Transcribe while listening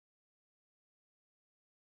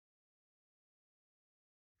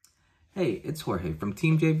Hey, it's Jorge from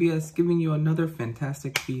TeamJVS giving you another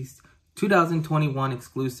Fantastic Feast 2021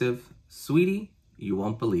 exclusive. Sweetie, you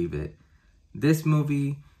won't believe it. This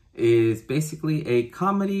movie is basically a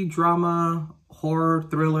comedy, drama, horror,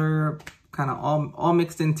 thriller, kind of all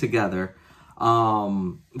mixed in together.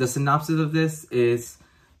 The synopsis of this is,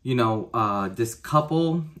 this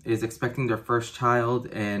couple is expecting their first child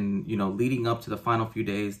and, leading up to the final few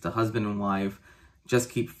days, the husband and wife just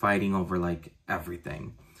keep fighting over like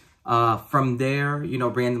everything. From there,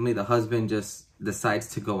 randomly the husband just decides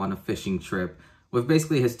to go on a fishing trip with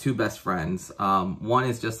basically his two best friends. One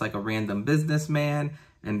is just like a random businessman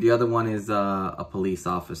and the other one is a police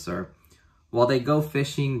officer. While they go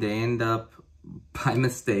fishing, they end up by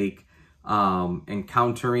mistake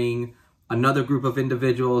encountering another group of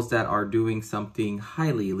individuals that are doing something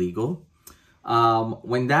highly illegal.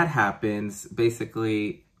 When that happens,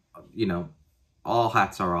 basically, all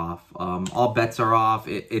hats are off. All bets are off.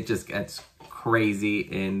 It just gets crazy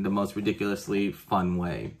in the most ridiculously fun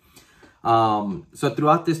way. So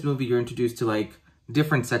throughout this movie, you're introduced to like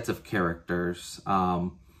different sets of characters.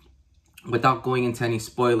 Without going into any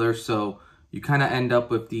spoilers, so you kind of end up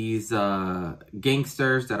with these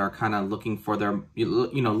gangsters that are kind of looking for their,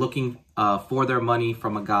 for their money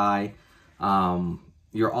from a guy.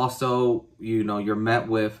 You're also, you're met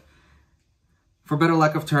with, for better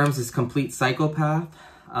lack of terms, this complete psychopath.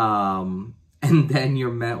 And then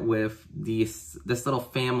you're met with this little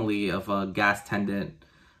family of a gas attendant.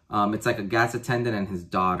 It's like a gas attendant and his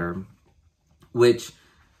daughter, which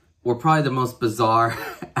were probably the most bizarre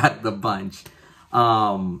at the bunch.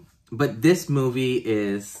 But this movie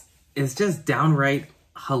is just downright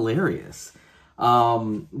hilarious.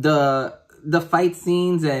 The fight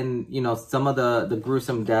scenes and, some of the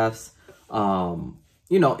gruesome deaths,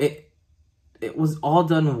 it was all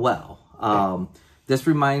done well. This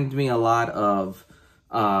reminds me a lot of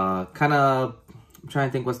I'm trying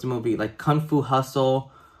to think what's the movie, like Kung Fu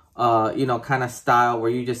Hustle, kind of style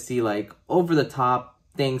where you just see like over the top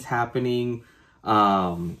things happening.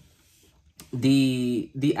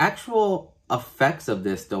 The actual effects of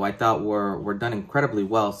this though, I thought were done incredibly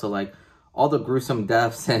well. So like all the gruesome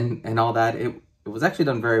deaths and all that, it was actually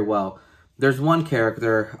done very well. There's one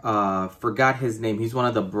character, forgot his name. He's one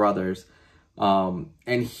of the brothers.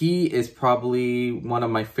 And he is probably one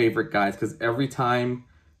of my favorite guys because every time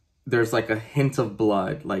there's like a hint of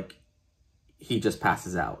blood, like he just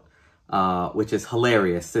passes out, which is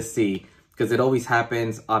hilarious to see because it always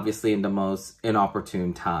happens obviously in the most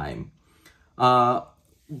inopportune time.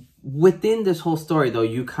 Within this whole story though,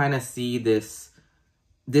 you kind of see this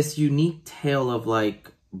unique tale of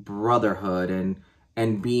like brotherhood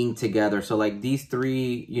and being together. So like these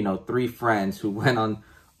three friends who went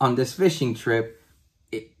on this fishing trip,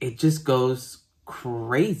 it just goes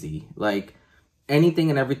crazy. Like anything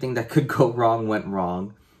and everything that could go wrong went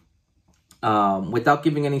wrong. Without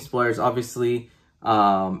giving any spoilers, obviously,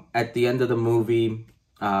 at the end of the movie,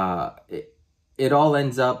 it all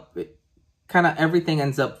ends up, everything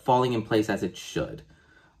ends up falling in place as it should.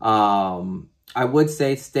 I would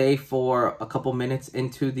say stay for a couple minutes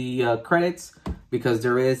into the credits because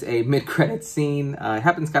there is a mid-credit scene. It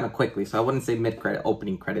happens kind of quickly, so I wouldn't say mid-credit,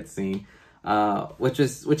 opening credit scene, which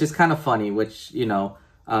is kind of funny, which,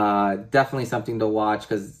 definitely something to watch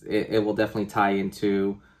because it will definitely tie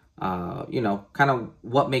into, kind of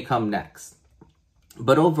what may come next.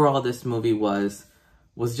 But overall, this movie was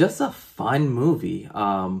just a fun movie.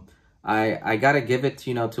 I gotta give it,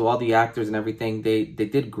 to all the actors and everything. They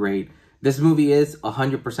did great. This movie is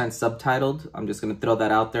 100% subtitled. I'm just going to throw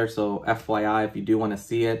that out there. So FYI, if you do want to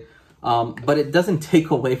see it. But it doesn't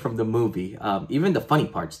take away from the movie. Even the funny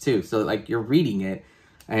parts too. So like you're reading it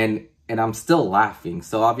and I'm still laughing.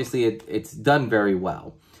 So obviously it's done very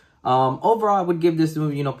well. Overall, I would give this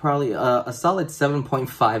movie, probably a solid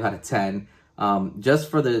 7.5 out of 10.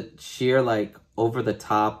 Just for the sheer like over the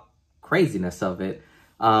top craziness of it.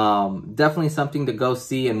 Definitely something to go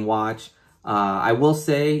see and watch. I will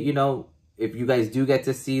say, if you guys do get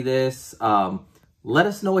to see this, let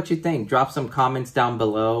us know what you think. Drop some comments down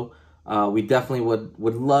below. We definitely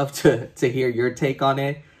would love to hear your take on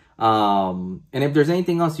it. And if there's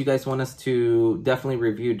anything else you guys want us to definitely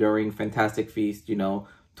review during Fantastic Feast,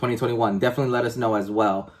 2021, definitely let us know as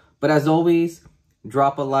well. But as always,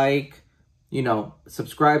 drop a like,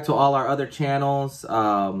 subscribe to all our other channels.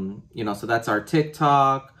 So that's our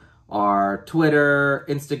TikTok, our Twitter,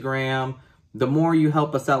 Instagram. The more you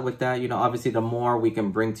help us out with that, obviously the more we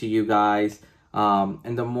can bring to you guys.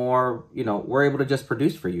 And the more, we're able to just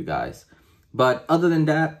produce for you guys. But other than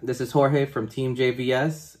that, this is Jorge from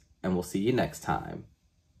TeamJVS, and we'll see you next time.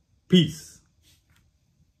 Peace.